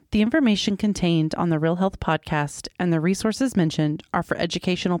The information contained on the Real Health podcast and the resources mentioned are for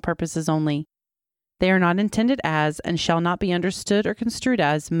educational purposes only. They are not intended as and shall not be understood or construed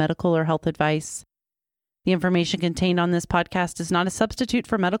as medical or health advice. The information contained on this podcast is not a substitute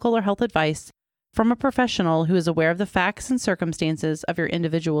for medical or health advice from a professional who is aware of the facts and circumstances of your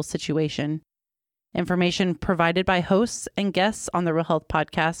individual situation. Information provided by hosts and guests on the Real Health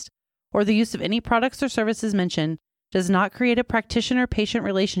podcast or the use of any products or services mentioned does not create a practitioner-patient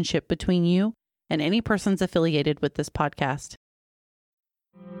relationship between you and any persons affiliated with this podcast.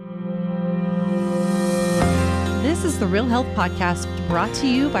 This is the Real Health Podcast brought to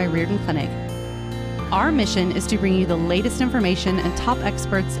you by Reardon Clinic. Our mission is to bring you the latest information and top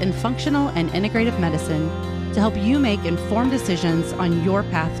experts in functional and integrative medicine to help you make informed decisions on your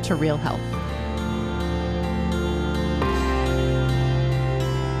path to real health.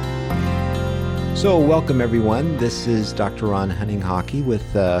 So welcome everyone. This is Dr. Ron Hunning-Hockey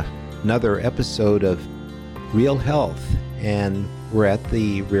with another episode of Real Health, and we're at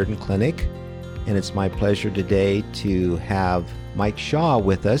the Reardon Clinic, and it's my pleasure today to have Mike Shaw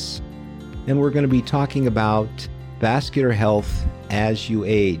with us, and we're going to be talking about vascular health as you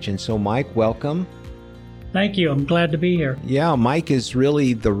age. And so Mike, welcome. Thank you. I'm glad to be here. Yeah, Mike is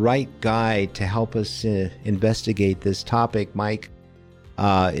really the right guy to help us investigate this topic. Mike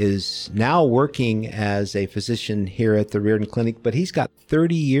is now working as a physician here at the Reardon Clinic, but he's got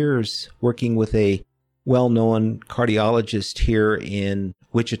 30 years working with a well-known cardiologist here in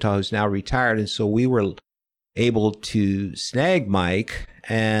Wichita who's now retired. And so we were able to snag Mike,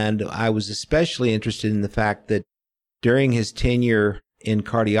 and I was especially interested in the fact that during his tenure in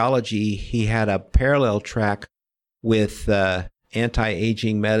cardiology, he had a parallel track with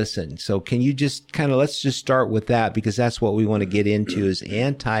anti-aging medicine. So can you just let's just start with that, because that's what we want to get into is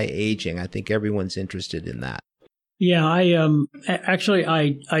anti-aging. I think everyone's interested in that. Yeah, I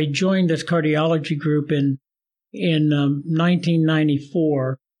joined this cardiology group in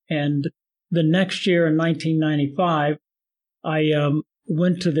 1994, and the next year in 1995, I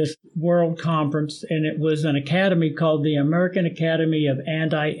went to this world conference, and it was an academy called the American Academy of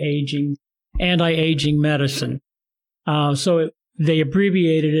Anti-Aging Medicine. They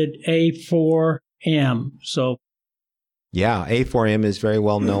abbreviated it A4M. So, yeah, A4M is very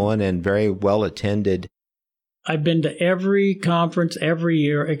well known and very well attended. I've been to every conference every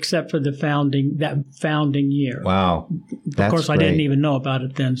year except for that founding year. Wow, of course, great. I didn't even know about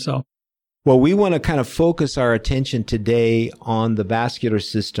it then. So, well, we want to kind of focus our attention today on the vascular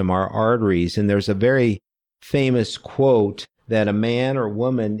system, our arteries, and there's a very famous quote that a man or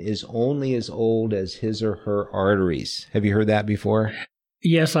woman is only as old as his or her arteries. Have you heard that before?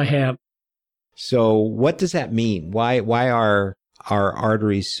 Yes, I have. So what does that mean? Why are our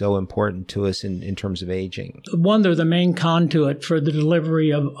arteries so important to us in terms of aging? One, they're the main conduit for the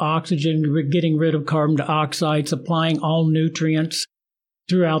delivery of oxygen, getting rid of carbon dioxide, supplying all nutrients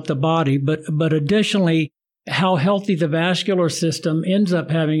throughout the body. But additionally, how healthy the vascular system ends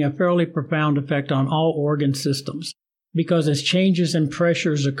up having a fairly profound effect on all organ systems. Because as changes in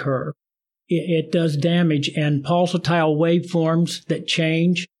pressures occur, it does damage, and pulsatile waveforms that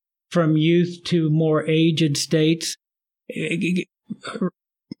change from youth to more aged states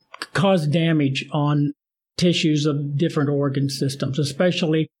cause damage on tissues of different organ systems,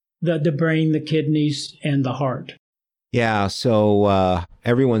 especially the brain, the kidneys, and the heart. Yeah, so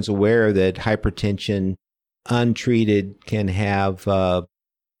everyone's aware that hypertension untreated can have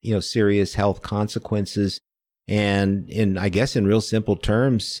serious health consequences. And I guess in real simple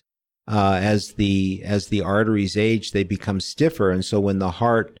terms, as the arteries age, they become stiffer, and so when the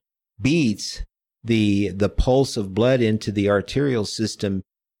heart beats, the pulse of blood into the arterial system,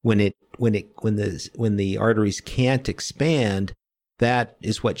 when the arteries can't expand, that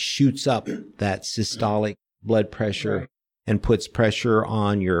is what shoots up that systolic blood pressure and puts pressure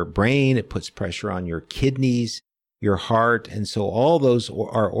on your brain. It puts pressure on your kidneys, your heart. And so all those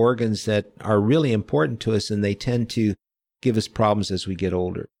are organs that are really important to us, and they tend to give us problems as we get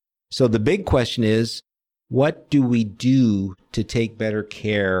older. So the big question is, what do we do to take better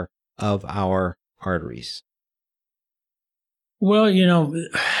care of our arteries? Well,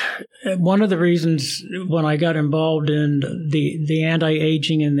 one of the reasons when I got involved in the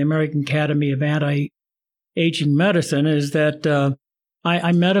anti-aging and the American Academy of Anti-Aging Medicine is that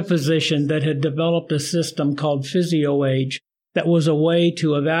I met a physician that had developed a system called PhysioAge that was a way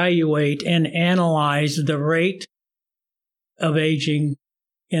to evaluate and analyze the rate of aging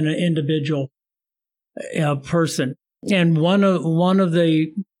in an individual person. And one of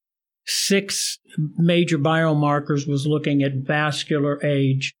the 6 major biomarkers was looking at vascular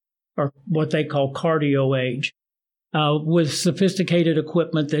age, or what they call cardio age. with sophisticated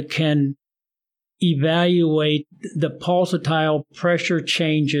equipment that can evaluate the pulsatile pressure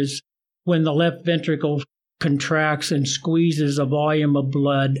changes when the left ventricle contracts and squeezes a volume of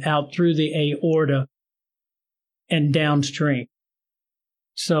blood out through the aorta and downstream.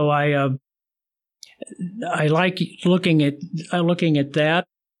 So I like looking at that,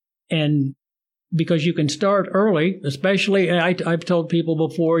 and because you can start early, especially I've told people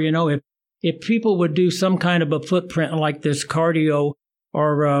before, if people would do some kind of a footprint like this cardio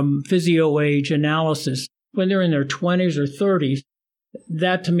or physio age analysis when they're in their 20s or 30s,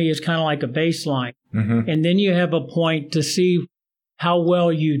 that to me is kind of like a baseline. Mm-hmm. And then you have a point to see how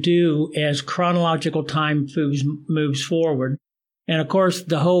well you do as chronological time moves forward. And of course,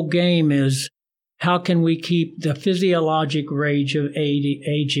 the whole game is how can we keep the physiologic rate of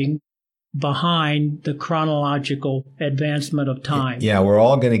aging behind the chronological advancement of time? Yeah, we're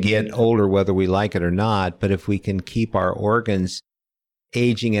all going to get older whether we like it or not, but if we can keep our organs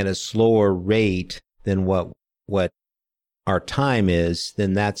aging at a slower rate than what our time is,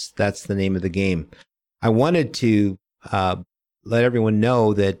 then that's the name of the game. I wanted to let everyone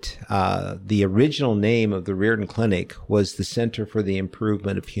know that the original name of the Reardon Clinic was the Center for the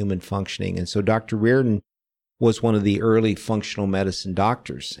Improvement of Human Functioning. And so Dr. Reardon was one of the early functional medicine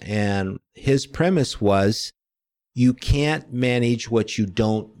doctors. And his premise was you can't manage what you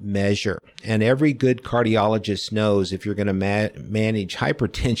don't measure. And every good cardiologist knows if you're going to manage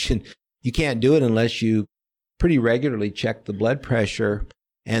hypertension, you can't do it unless you pretty regularly check the blood pressure.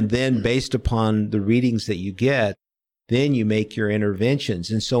 And then based upon the readings that you get, then you make your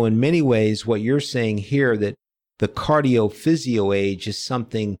interventions. And so in many ways, what you're saying here, that the cardio-physio age is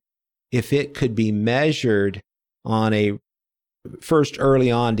something, if it could be measured on first early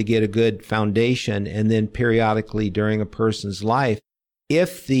on to get a good foundation, and then periodically during a person's life,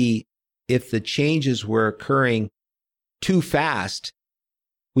 if the changes were occurring too fast,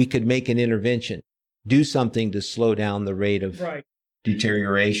 we could make an intervention, do something to slow down the rate of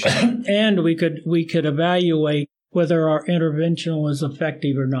deterioration. And we could evaluate whether our intervention was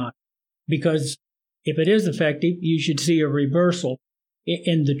effective or not. Because if it is effective, you should see a reversal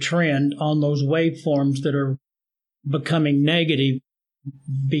in the trend on those waveforms that are becoming negative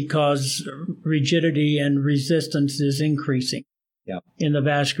because rigidity and resistance is increasing in the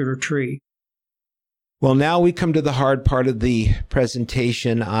vascular tree. Well, now we come to the hard part of the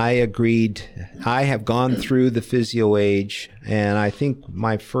presentation. I agreed. I have gone through the physio age, and I think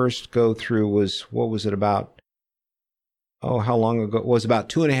my first go through was, what was it about? How long ago? It was about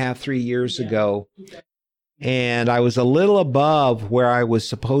 2.5, 3 years ago. And I was a little above where I was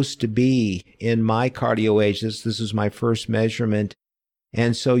supposed to be in my cardio age. This was my first measurement.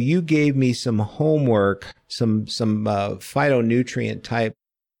 And so you gave me some homework, some phytonutrient type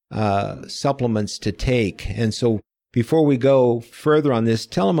supplements to take. And so before we go further on this,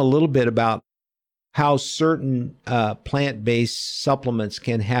 tell them a little bit about how certain plant-based supplements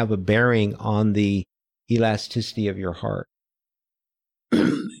can have a bearing on the elasticity of your heart.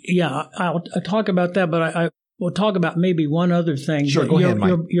 Yeah, I'll talk about that, but I will talk about maybe one other thing. Sure, go ahead,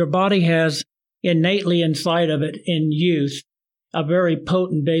 Mike. Your body has innately inside of it in youth a very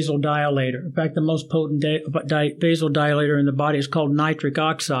potent vasodilator. In fact, the most potent vasodilator in the body is called nitric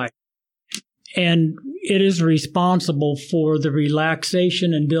oxide. And it is responsible for the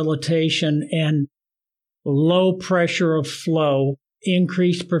relaxation and dilatation and low pressure of flow,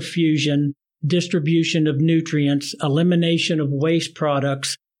 increased perfusion, distribution of nutrients, elimination of waste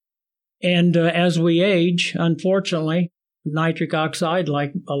products. And as we age, unfortunately, nitric oxide,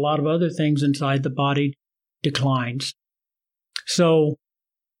 like a lot of other things inside the body, declines. So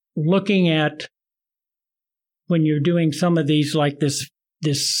looking at when you're doing some of these, like this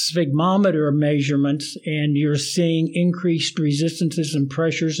sphygmometer measurements, and you're seeing increased resistances and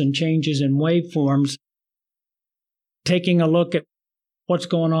pressures and changes in waveforms, taking a look at what's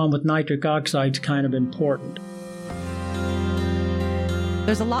going on with nitric oxide is kind of important.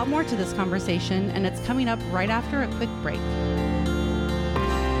 There's a lot more to this conversation, and it's coming up right after a quick break.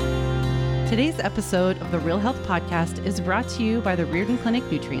 Today's episode of the Real Health Podcast is brought to you by the Reardon Clinic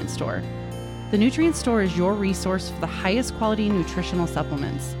Nutrient Store. The Nutrient Store is your resource for the highest quality nutritional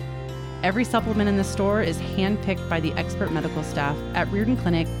supplements. Every supplement in the store is handpicked by the expert medical staff at Reardon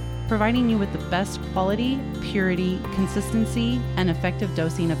Clinic, providing you with the best quality, purity, consistency, and effective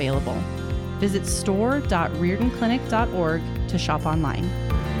dosing available. Visit store.reardonclinic.org to shop online.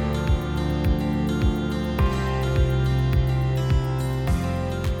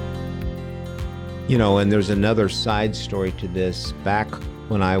 You know, and there's another side story to this. Back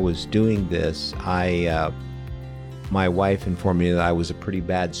when I was doing this, my wife informed me that I was a pretty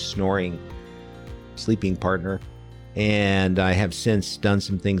bad sleeping partner. And I have since done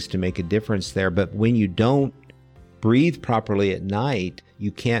some things to make a difference there. But when you don't breathe properly at night,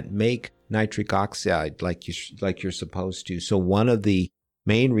 you can't make nitric oxide like you're supposed to. So one of the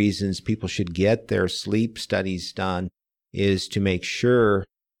main reasons people should get their sleep studies done is to make sure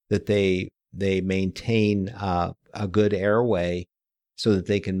that they maintain a good airway so that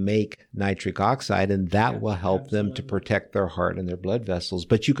they can make nitric oxide, and that will help them to protect their heart and their blood vessels.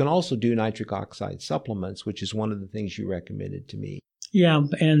 But you can also do nitric oxide supplements, which is one of the things you recommended to me. Yeah,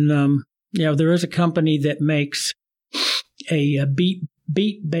 and there is a company that makes a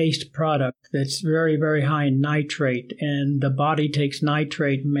beet-based product that's very, very high in nitrate, and the body takes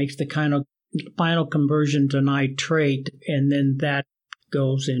nitrate and makes the kind of final conversion to nitrate, and then that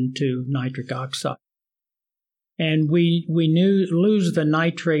goes into nitric oxide. And we lose the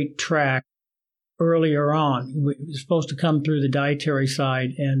nitrate track earlier on. It was supposed to come through the dietary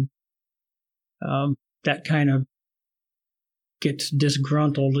side, and that kind of gets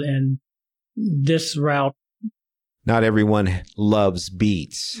disgruntled, and this route. Not everyone loves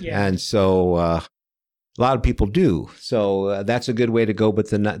beets, and so a lot of people do. So that's a good way to go. But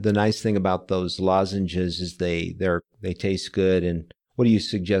the nice thing about those lozenges is they taste good. And what do you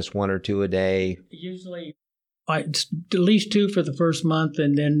suggest, 1 or 2 a day? Usually, at least 2 for the first month,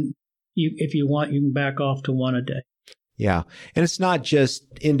 and then if you want, you can back off to 1 a day. Yeah, and it's not just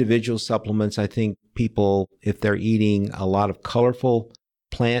individual supplements. I think people, if they're eating a lot of colorful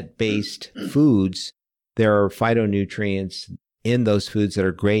plant-based foods, there are phytonutrients in those foods that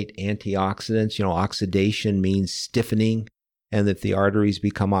are great antioxidants. You know, oxidation means stiffening, and if the arteries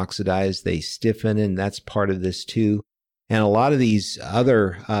become oxidized, they stiffen, and that's part of this too. And a lot of these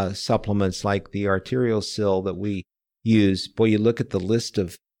other supplements, like the arterial sil that we use, boy, you look at the list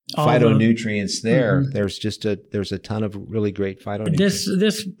of phytonutrients there. Mm-hmm. There's a ton of really great phytonutrients.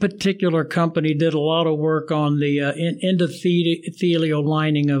 This particular company did a lot of work on the endothelial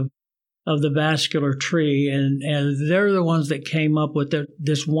lining of the vascular tree, and they're the ones that came up with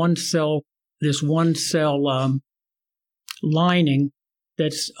this one cell lining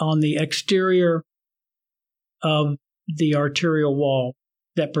that's on the exterior of the arterial wall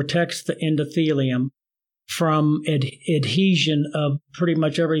that protects the endothelium from adhesion of pretty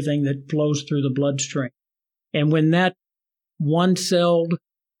much everything that flows through the bloodstream. And when that one-celled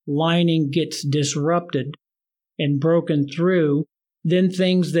lining gets disrupted and broken through, then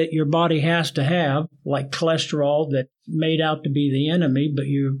things that your body has to have, like cholesterol that's made out to be the enemy, but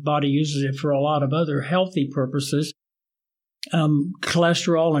your body uses it for a lot of other healthy purposes,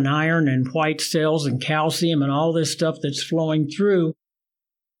 cholesterol and iron and white cells and calcium and all this stuff that's flowing through,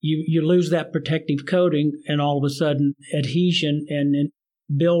 you lose that protective coating, and all of a sudden adhesion and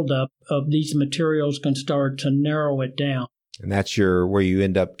buildup of these materials can start to narrow it down. And that's where you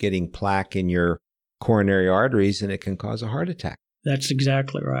end up getting plaque in your coronary arteries, and it can cause a heart attack. That's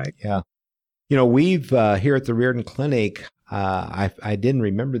exactly right. Yeah. You know, we've here at the Reardon Clinic, I didn't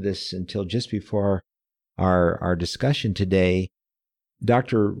remember this until just before our discussion today.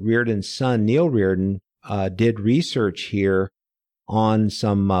 Dr. Reardon's son, Neil Reardon, did research here on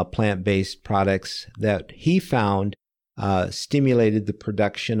some plant-based products that he found stimulated the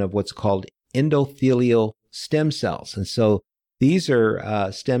production of what's called endothelial stem cells. And so these are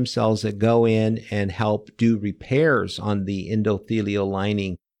stem cells that go in and help do repairs on the endothelial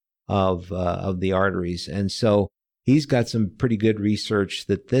lining of the arteries. And so he's got some pretty good research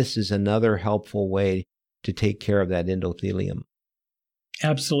that this is another helpful way to take care of that endothelium.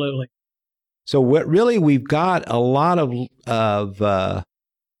 Absolutely. So we've got a lot of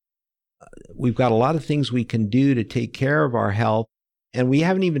things we can do to take care of our health, and we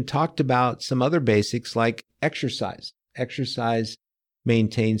haven't even talked about some other basics like exercise. Exercise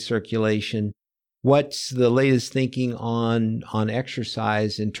maintains circulation. What's the latest thinking on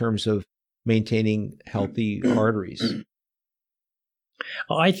exercise in terms of maintaining healthy arteries?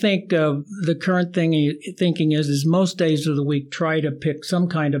 I think the current thinking is most days of the week, try to pick some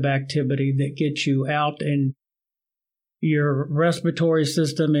kind of activity that gets you out and your respiratory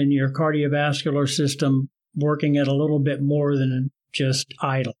system and your cardiovascular system working at a little bit more than just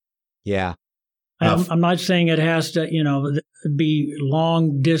idle. Yeah. I'm not saying it has to, be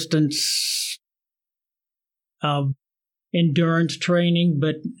long distance endurance training,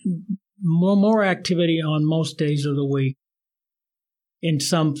 but more activity on most days of the week in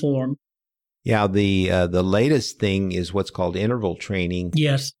some form. Yeah, the latest thing is what's called interval training.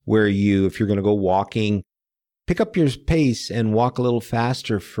 Yes. Where if you're going to go walking, pick up your pace and walk a little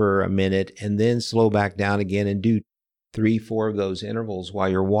faster for a minute and then slow back down again and do 3-4 of those intervals while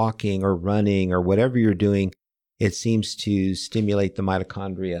you're walking or running or whatever you're doing. It seems to stimulate the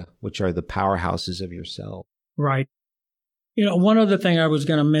mitochondria, which are the powerhouses of your cell. Right. One other thing I was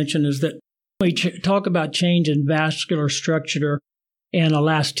going to mention is that we talk about change in vascular structure and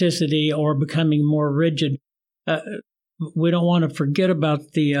elasticity or becoming more rigid. We don't want to forget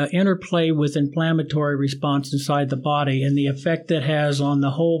about the interplay with inflammatory response inside the body and the effect that has on the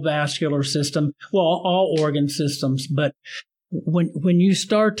whole vascular system, well, all organ systems. But when you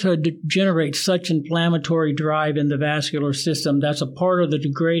start to generate such inflammatory drive in the vascular system, that's a part of the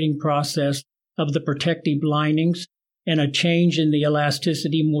degrading process of the protective linings and a change in the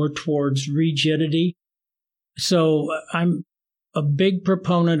elasticity more towards rigidity. So I'm a big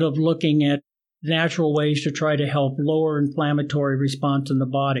proponent of looking at natural ways to try to help lower inflammatory response in the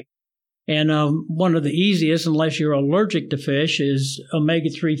body. And one of the easiest, unless you're allergic to fish, is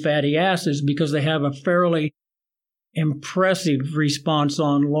omega-3 fatty acids, because they have a fairly impressive response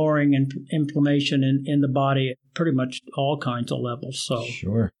on lowering inflammation in the body at pretty much all kinds of levels. So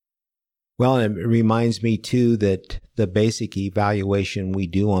Sure. Well, and it reminds me, too, that the basic evaluation we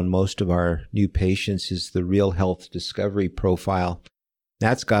do on most of our new patients is the Real Health Discovery Profile.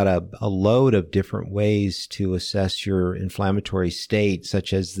 That's got a load of different ways to assess your inflammatory state,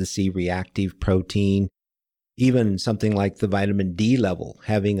 such as the C-reactive protein, even something like the vitamin D level.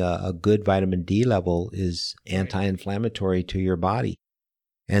 Having a good vitamin D level is anti-inflammatory to your body.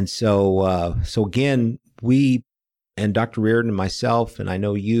 And so again, we, and Dr. Reardon and myself, and I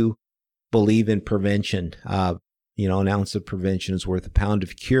know you, believe in prevention. An ounce of prevention is worth a pound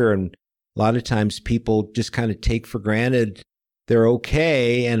of cure. And a lot of times people just kind of take for granted they're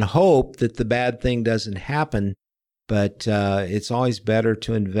okay and hope that the bad thing doesn't happen. But it's always better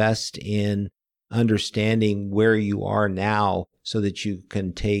to invest in understanding where you are now so that you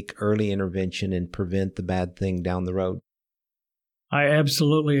can take early intervention and prevent the bad thing down the road. I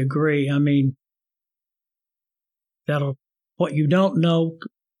absolutely agree. I mean, what you don't know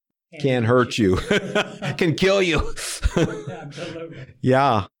can hurt you, can kill you. Absolutely.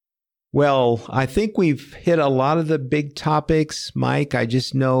 Yeah. Well, I think we've hit a lot of the big topics, Mike. I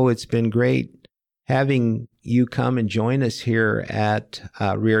just know it's been great having you come and join us here at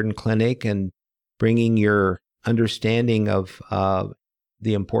Reardon Clinic and bringing your understanding of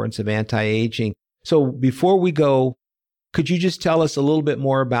the importance of anti-aging. So before we go, could you just tell us a little bit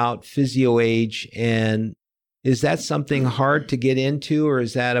more about PhysioAge, and is that something hard to get into, or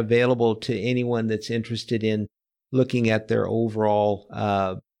is that available to anyone that's interested in looking at their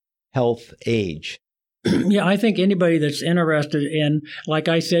overall health age? Yeah, I think anybody that's interested in, like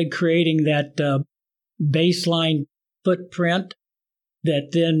I said, creating that baseline footprint that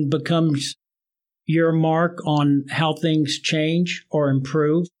then becomes your mark on how things change or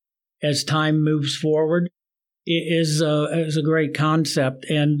improve as time moves forward is a great concept.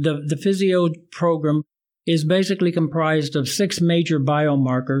 And the physio program is basically comprised of 6 major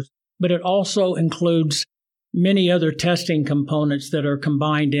biomarkers, but it also includes many other testing components that are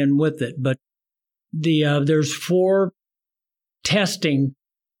combined in with it. But there's 4 testing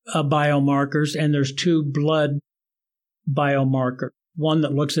biomarkers, and there's 2 blood biomarkers. One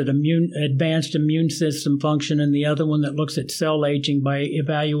that looks at advanced immune system function, and the other one that looks at cell aging by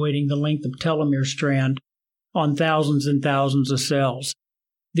evaluating the length of telomere strand on thousands and thousands of cells.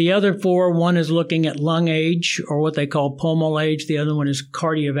 The other 4, one is looking at lung age, or what they call pulmonal age. The other one is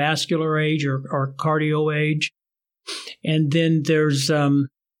cardiovascular age, or cardio age. And then there's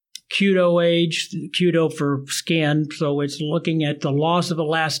Cudo age, Cudo for skin. So it's looking at the loss of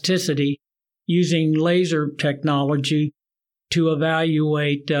elasticity using laser technology to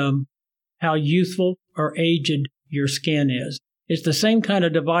evaluate how youthful or aged your skin is. It's the same kind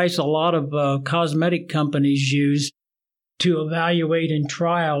of device a lot of cosmetic companies use to evaluate in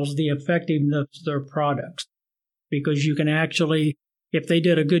trials the effectiveness of their products. Because you can actually, if they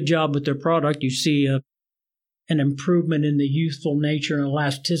did a good job with their product, you see an improvement in the youthful nature and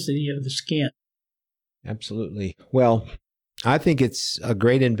elasticity of the skin. Absolutely. Well, I think it's a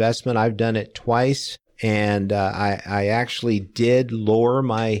great investment. I've done it twice, and I actually did lower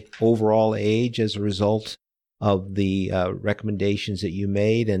my overall age as a result of the recommendations that you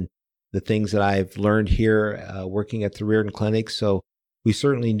made and the things that I've learned here working at the Reardon Clinic. So we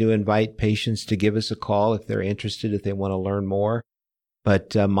certainly do invite patients to give us a call if they're interested, if they want to learn more.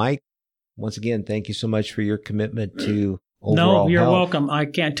 But Mike, once again, thank you so much for your commitment to overall No, you're health. welcome. I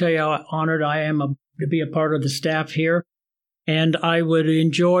can't tell you how honored I am to be a part of the staff here. And I would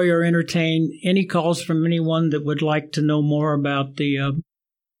enjoy or entertain any calls from anyone that would like to know more about the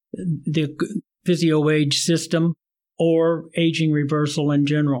PhysioAge system or aging reversal in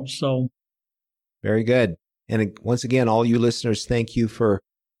general. So, very good. And once again, all you listeners, thank you for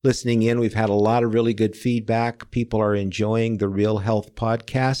listening in. We've had a lot of really good feedback. People are enjoying the Real Health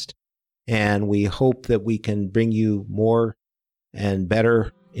podcast, and we hope that we can bring you more and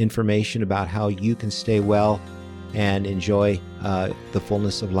better information about how you can stay well and enjoy the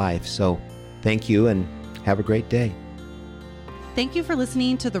fullness of life. So thank you and have a great day. Thank you for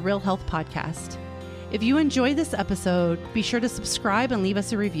listening to the Real Health Podcast. If you enjoyed this episode, be sure to subscribe and leave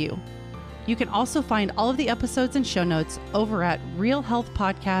us a review. You can also find all of the episodes and show notes over at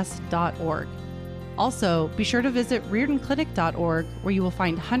realhealthpodcast.org. Also, be sure to visit reardonclinic.org, where you will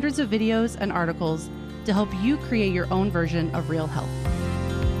find hundreds of videos and articles to help you create your own version of real health.